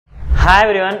Hi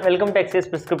everyone, welcome to Exercise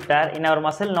Prescriptor. In our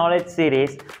muscle knowledge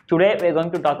series, today we are going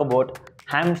to talk about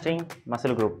hamstring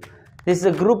muscle group. This is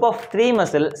a group of three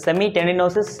muscles: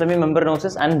 semitendinosus,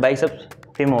 semimembranosus, and biceps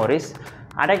femoris.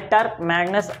 Adductor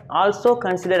magnus also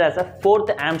considered as a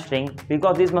fourth hamstring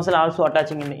because this muscle also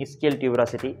attaching in the ischial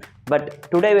tuberosity.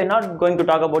 But today we are not going to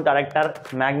talk about the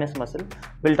adductor magnus muscle.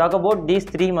 We will talk about these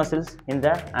three muscles in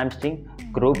the hamstring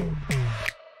group.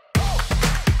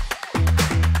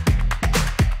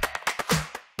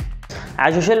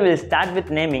 As usual, we will start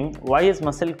with naming why is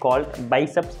muscle called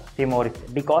biceps femoris,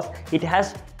 because it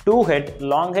has two head,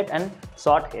 long head and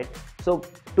short head. So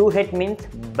two head means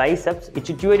biceps, it's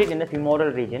situated in the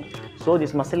femoral region. So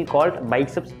this muscle called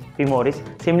biceps femoris,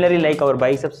 similarly like our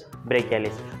biceps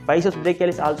brachialis. Biceps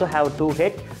brachialis also have two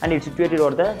head and it's situated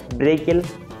over the brachial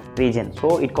region.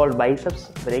 So it called biceps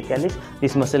brachialis,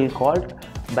 this muscle called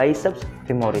biceps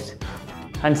femoris.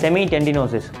 And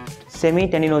semitendinosus.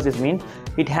 Semitendinosus means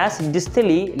it has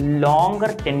distally longer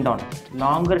tendon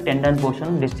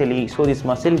portion distally. So this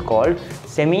muscle called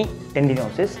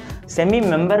semitendinosus.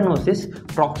 Semimembranosus,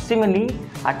 proximally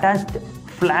attached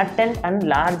flattened and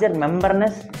larger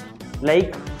membranous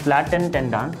like flattened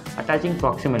tendon attaching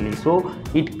proximally. So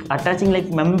it attaching like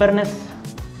membranous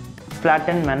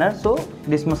flattened manner. So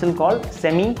this muscle called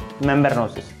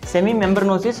semimembranosus.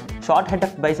 Semimembranosus, short head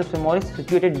of biceps femoris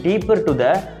situated deeper to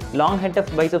the long head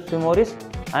of biceps femoris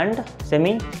and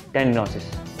semitendinosus.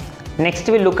 Next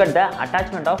we look at the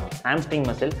attachment of hamstring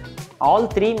muscle. All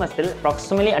three muscles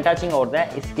proximally attaching over the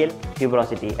ischial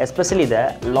tuberosity, especially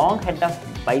the long head of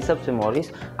biceps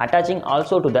femoris attaching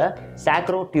also to the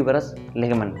sacrotuberous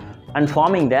ligament and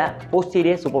forming the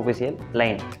posterior superficial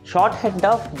line. Short head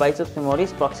of biceps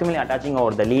femoris proximally attaching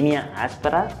over the linea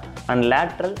aspera and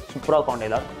lateral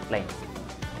supracondylar line.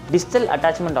 Distal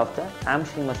attachment of the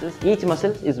hamstring muscles, each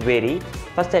muscle is vary.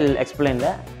 First I will explain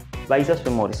the biceps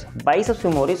femoris. Biceps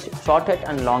femoris, short head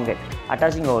and long head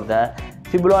attaching over the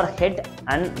fibular head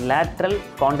and lateral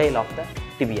condyle of the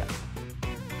tibia.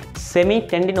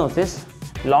 Semitendinosus,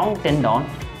 long tendon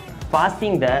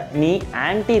passing the knee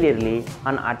anteriorly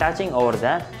and attaching over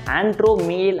the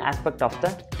anteromedial aspect of the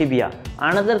tibia.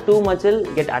 Another two muscles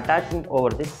get attached over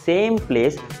the same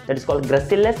place, that is called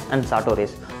gracilis and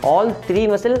sartorius. All three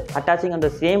muscles attaching on the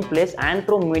same place,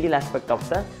 anteromedial aspect of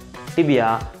the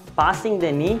tibia, passing the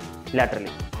knee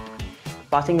laterally.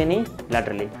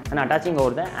 And attaching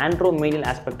over the anteromedial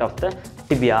aspect of the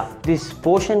tibia. This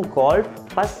portion called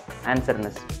pus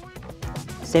anserinus.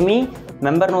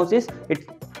 Semimembranosus, its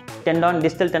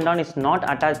distal tendon is not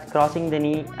attached crossing the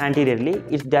knee anteriorly,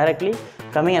 it's directly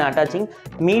coming and attaching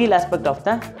medial aspect of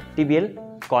the tibial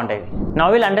condyle.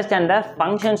 Now we'll understand the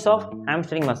functions of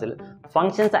hamstring muscle.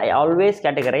 Functions I always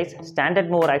categorize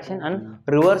standard mover action and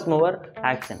reverse mover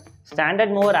action. Standard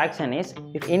mover action is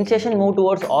if insertion move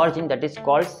towards origin, that is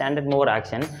called standard mover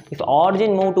action. If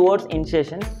origin move towards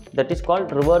insertion, that is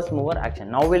called reverse mover action.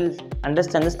 Now we'll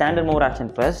understand the standard mover action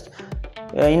first.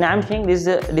 In hamstring, this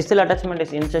distal attachment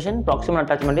is insertion, proximal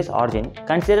attachment is origin.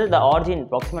 Consider the origin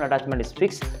proximal attachment is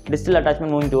fixed, distal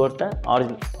attachment moving towards the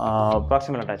origin,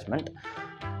 proximal attachment.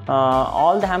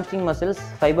 All the hamstring muscles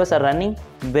fibers are running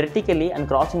vertically and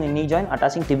crossing the knee joint,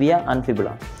 attaching tibia and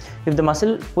fibula. If the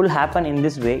muscle pull happen in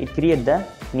this way, it creates the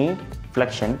knee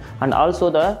flexion, and also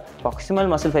the proximal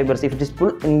muscle fibers, if it is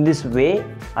pulled in this way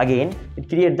again, it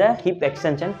creates the hip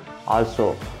extension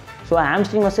also. So a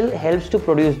hamstring muscle helps to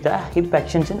produce the hip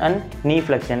extension and knee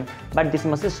flexion, but this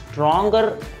muscle is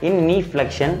stronger in knee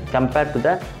flexion compared to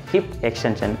the hip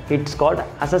extension. It's called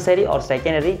accessory or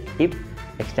secondary hip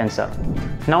extensor.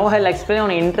 Now I'll explain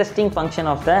an interesting function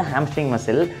of the hamstring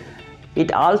muscle.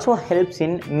 It also helps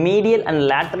in medial and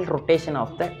lateral rotation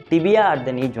of the tibia at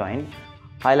the knee joint.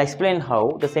 I'll explain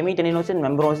how the semitendinosus and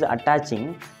membranosus are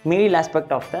attaching medial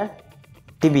aspect of the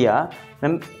tibia.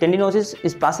 Tendinosus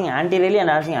is passing anteriorly and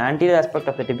attaching anterior aspect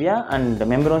of the tibia, and the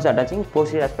membranosus attaching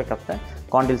posterior aspect of the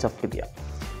condyles of tibia.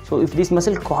 So if this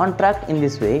muscle contract in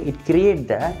this way, it creates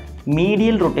the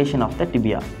medial rotation of the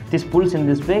tibia. This pulls in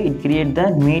this way, it creates the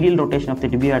medial rotation of the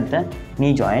tibia at the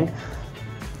knee joint.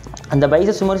 And the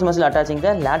biceps femoris muscle attaching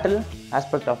the lateral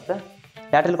aspect of the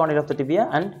lateral condyle of the tibia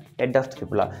and head of the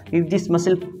fibula. If this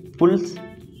muscle pulls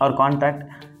or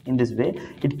contract in this way,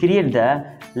 it creates the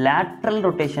lateral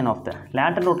rotation of the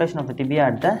tibia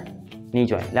at the knee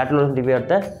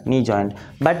joint.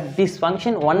 But this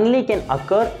function only can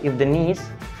occur if the knee is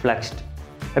flexed.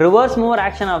 Reverse mover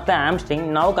action of the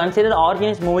hamstring. Now consider origin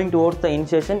is moving towards the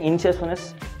insertion. Insertion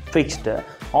is fixed.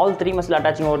 all three muscles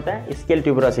attaching over the ischial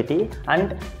tuberosity,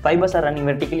 and fibers are running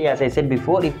vertically. As I said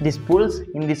before, if this pulls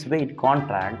in this way, it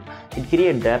contracts, it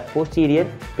creates the posterior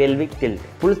pelvic tilt,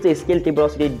 pulls the ischial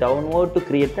tuberosity downward to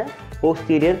create the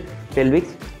posterior pelvic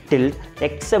tilt,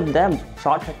 except the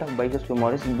short head of biceps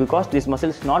femoris, because this muscle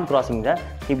is not crossing the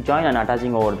hip joint and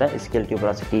attaching over the ischial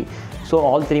tuberosity. So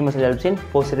all three muscles helps in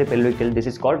posterior pelvic tilt. This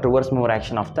is called reverse mover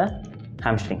action of the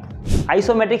hamstring.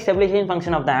 Isometric stabilization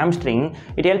function of the hamstring,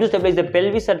 it helps to stabilize the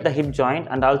pelvis at the hip joint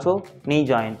and also knee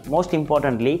joint. Most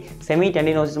importantly,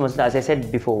 semitendinosus muscle, as I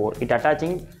said before, it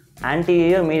attaching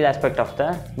anterior medial aspect of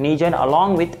the knee joint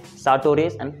along with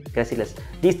sartorius and gracilis.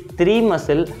 These three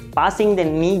muscles passing the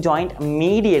knee joint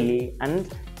medially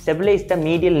and stabilize the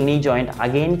medial knee joint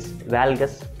against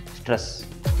valgus stress.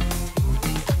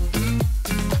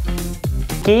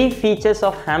 Key features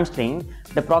of hamstring: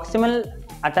 the proximal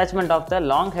attachment of the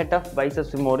long head of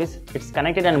biceps femoris, it's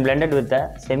connected and blended with the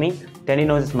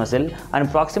semitendinosus muscle, and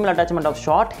proximal attachment of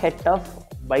short head of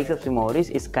biceps femoris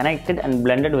is connected and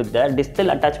blended with the distal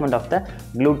attachment of the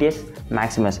gluteus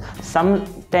maximus.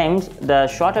 Sometimes the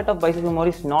short head of biceps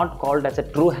femoris is not called as a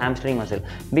true hamstring muscle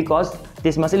because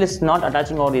this muscle is not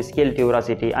attaching over the ischial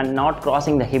tuberosity and not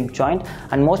crossing the hip joint,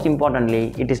 and most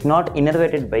importantly, it is not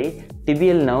innervated by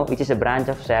tibial nerve, which is a branch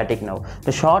of sciatic nerve.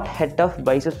 The short head of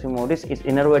biceps femoris is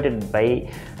innervated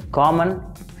by common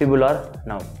fibular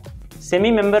nerve.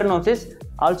 Semimembranosus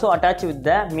also attached with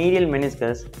the medial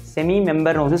meniscus.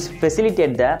 Semimembranosus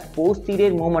facilitates the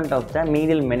posterior movement of the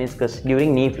medial meniscus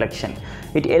during knee flexion.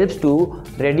 It helps to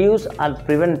reduce or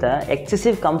prevent the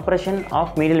excessive compression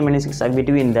of medial meniscus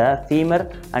between the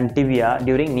femur and tibia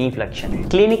during knee flexion.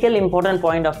 Clinical important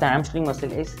point of the hamstring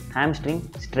muscle is hamstring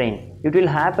strain. It will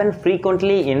happen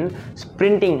frequently in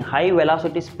sprinting, high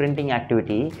velocity sprinting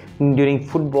activity during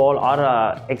football or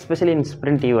especially in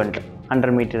sprint event,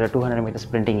 100 meter or 200 meter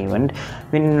sprinting event.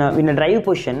 When in a drive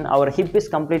position, our hip is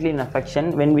completely in a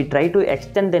flexion. When we try to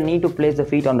extend the knee to place the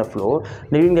feet on the floor,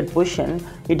 during that position,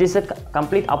 it is a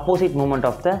complete opposite movement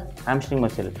of the hamstring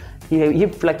muscle.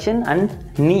 Hip flexion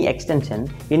and knee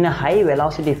extension in a high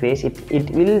velocity phase, it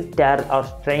will tear or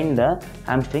strain the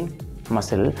hamstring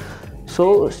muscle.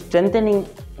 So strengthening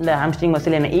the hamstring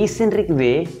muscle in an eccentric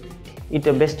way is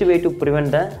the best way to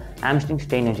prevent the hamstring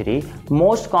strain injury.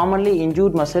 Most commonly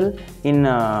injured muscle in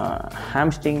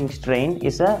hamstring strain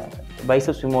is a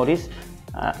biceps femoris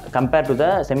compared to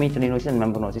the semitendinosus and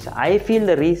membranosus. I feel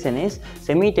the reason is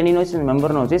semitendinosus and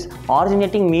membranosus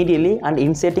originating medially and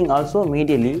inserting also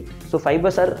medially, so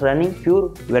fibers are running pure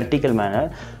vertical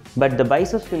manner. But the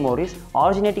biceps femoris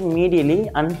originating medially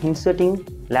and inserting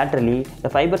laterally, the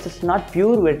fibers is not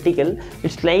pure vertical,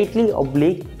 it's slightly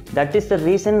oblique. That is the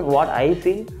reason what I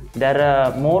feel there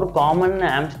are more common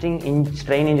hamstring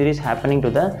strain injuries happening to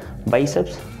the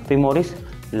biceps femoris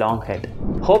long head.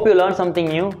 Hope you learned something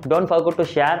new. Don't forget to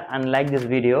share and like this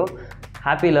video.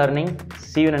 Happy learning.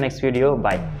 See you in the next video.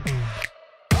 Bye.